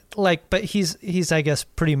 like, but he's I guess,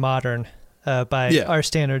 pretty modern by our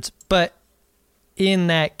standards. But in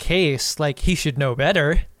that case, like, he should know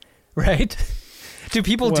better, right? Do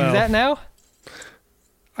people do that now?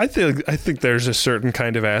 I think there's a certain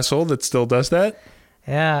kind of asshole that still does that.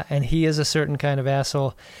 Yeah, and he is a certain kind of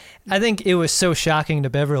asshole. I think it was so shocking to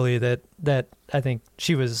Beverly that I think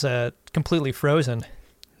she was completely frozen.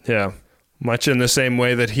 Yeah, much in the same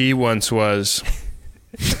way that he once was.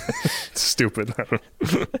 Stupid.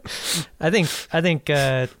 I think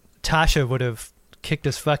Tasha would have kicked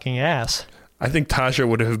his fucking ass. I think Tasha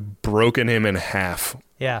would have broken him in half.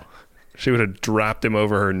 Yeah. She would have dropped him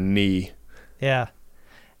over her knee. Yeah.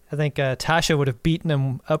 I think Tasha would have beaten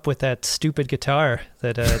him up with that stupid guitar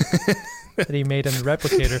that that he made in the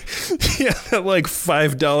replicator. Yeah, that like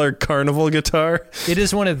 $5 Carnival guitar. It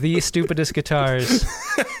is one of the stupidest guitars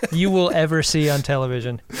you will ever see on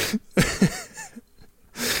television.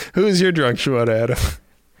 Who is your drunk Shimoda, Adam?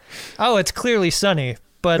 Oh, it's clearly Sonny.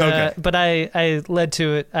 But okay. But I led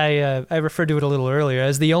to it. I referred to it a little earlier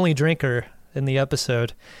as the only drinker in the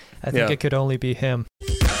episode. I think it could only be him.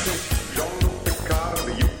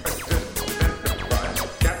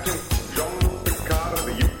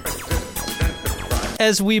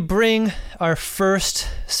 As we bring our first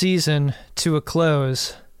season to a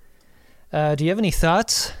close, do you have any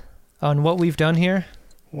thoughts on what we've done here?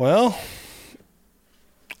 Well,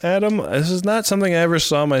 Adam, this is not something I ever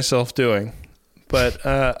saw myself doing, but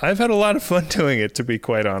I've had a lot of fun doing it, to be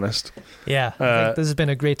quite honest. Yeah, I think this has been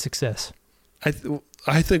a great success.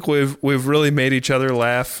 I think we've really made each other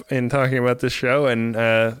laugh in talking about this show, and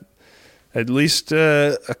at least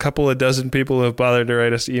a couple of dozen people have bothered to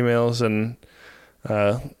write us emails, and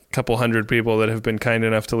a couple hundred people that have been kind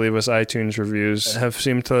enough to leave us iTunes reviews have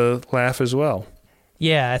seemed to laugh as well.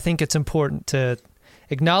 Yeah, I think it's important to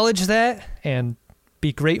acknowledge that and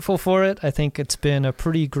be grateful for it. I think it's been a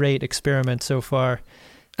pretty great experiment so far.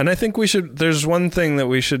 And I think there's one thing that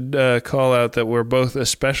we should call out that we're both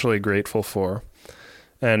especially grateful for.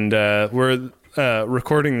 And we're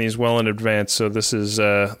recording these well in advance, so this is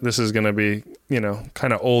going to be,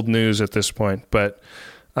 kind of old news at this point. But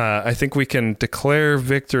I think we can declare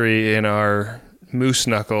victory in our moose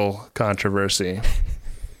knuckle controversy.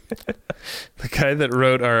 The guy that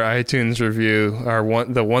wrote our iTunes review,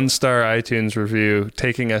 the 1-star iTunes review,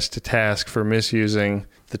 taking us to task for misusing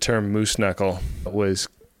the term moose knuckle, was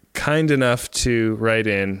kind enough to write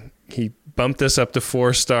in. He bumped us up to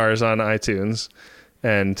 4 stars on iTunes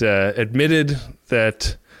and admitted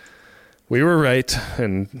that we were right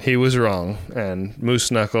and he was wrong. And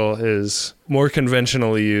moose knuckle is more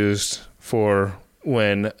conventionally used for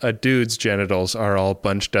when a dude's genitals are all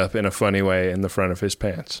bunched up in a funny way in the front of his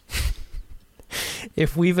pants.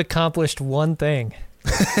 If we've accomplished one thing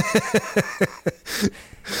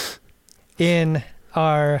in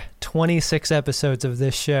our 26 episodes of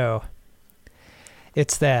this show,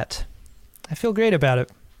 it's that I feel great about it.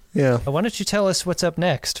 Yeah. Why don't you tell us what's up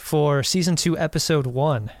next for Season 2, Episode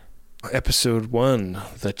 1? Episode 1,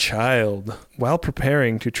 The Child. While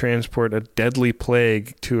preparing to transport a deadly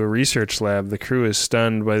plague to a research lab, the crew is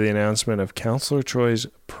stunned by the announcement of Counselor Troi's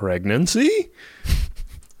pregnancy?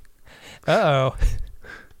 Uh-oh.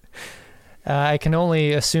 I can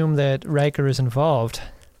only assume that Riker is involved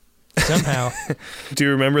somehow. Do you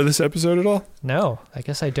remember this episode at all? No, I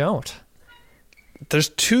guess I don't. There's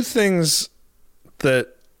two things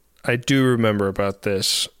that I do remember about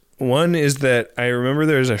this. One is that I remember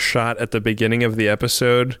there's a shot at the beginning of the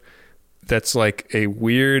episode that's like a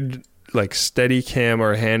weird, like steady cam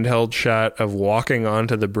or handheld shot of walking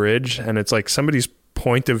onto the bridge, and it's like somebody's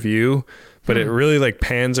point of view, but it really like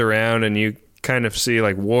pans around and you kind of see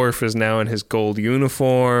like Worf is now in his gold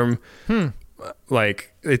uniform.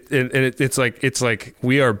 Like it's like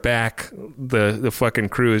we are back. The fucking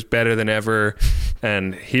crew is better than ever,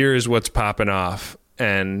 and here's what's popping off.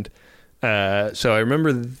 And so I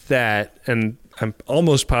remember that, and I'm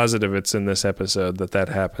almost positive it's in this episode that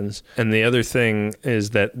happens. And the other thing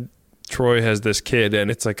is that Troi has this kid, and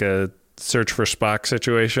it's like a Search for Spock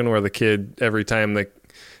situation where the kid, every time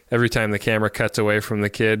the camera cuts away from the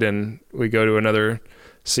kid and we go to another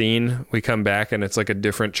scene, we come back and it's like a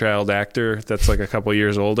different child actor that's like a couple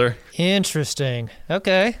years older. Interesting.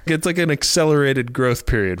 Okay. It's like an accelerated growth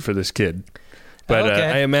period for this kid. But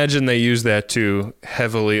I imagine they use that to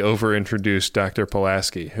heavily over-introduce Dr.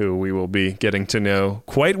 Pulaski, who we will be getting to know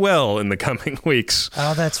quite well in the coming weeks.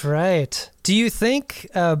 Oh, that's right. Do you think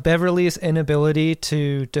Beverly's inability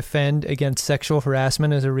to defend against sexual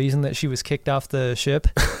harassment is a reason that she was kicked off the ship?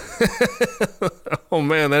 Oh,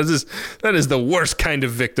 man, that is the worst kind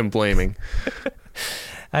of victim blaming.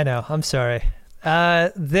 I know. I'm sorry.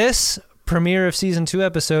 This premiere of Season 2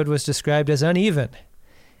 episode was described as uneven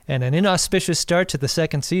and an inauspicious start to the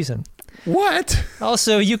second season. What?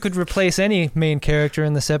 Also, you could replace any main character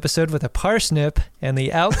in this episode with a parsnip, and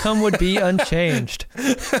the outcome would be unchanged.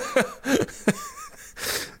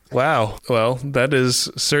 Wow. Well, that is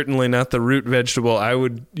certainly not the root vegetable I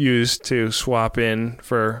would use to swap in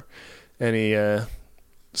for any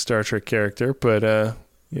Star Trek character, but, I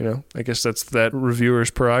guess that's that reviewer's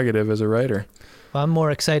prerogative as a writer. Well, I'm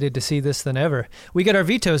more excited to see this than ever. We get our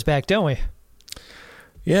vetoes back, don't we?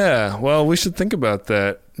 Yeah, well, we should think about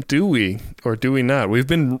that. Do we or do we not? We've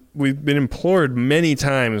been implored many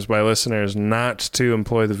times by listeners not to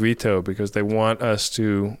employ the veto because they want us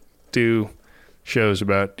to do shows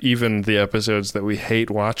about even the episodes that we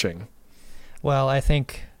hate watching. Well, I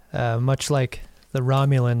think much like the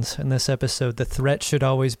Romulans in this episode, the threat should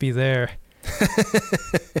always be there.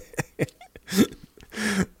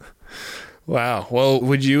 Wow. Well,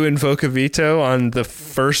 would you invoke a veto on the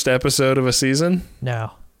first episode of a season?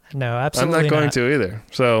 No, absolutely I'm not going to either.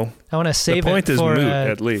 So I want to save the point it is for, moot,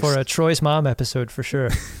 at least. for a Troy's mom episode for sure.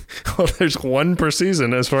 Well, there's one per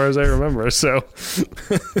season as far as I remember. So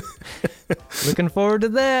looking forward to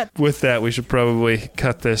that. With that, we should probably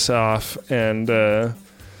cut this off and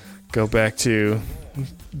go back to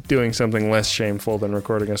doing something less shameful than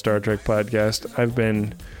recording a Star Trek podcast. I've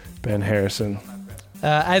been Ben Harrison.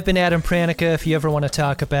 I've been Adam Pranica. If you ever want to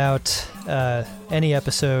talk about any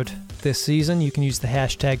episode this season, you can use the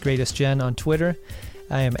hashtag GreatestGen on Twitter.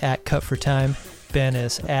 I am at Cut for Time. Ben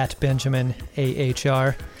is at Benjamin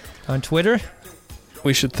AHR on Twitter.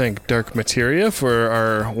 We should thank Dark Materia for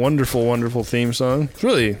our wonderful, wonderful theme song. It's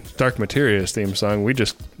really Dark Materia's theme song. We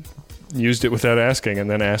just used it without asking and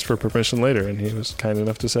then asked for permission later, and he was kind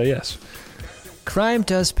enough to say yes. Crime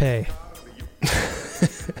does pay.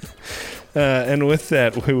 And with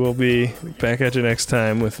that, we will be back at you next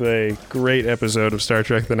time with a great episode of Star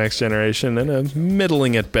Trek The Next Generation and a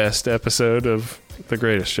middling at best episode of The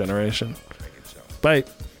Greatest Generation. Bye.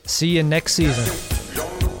 See you next season.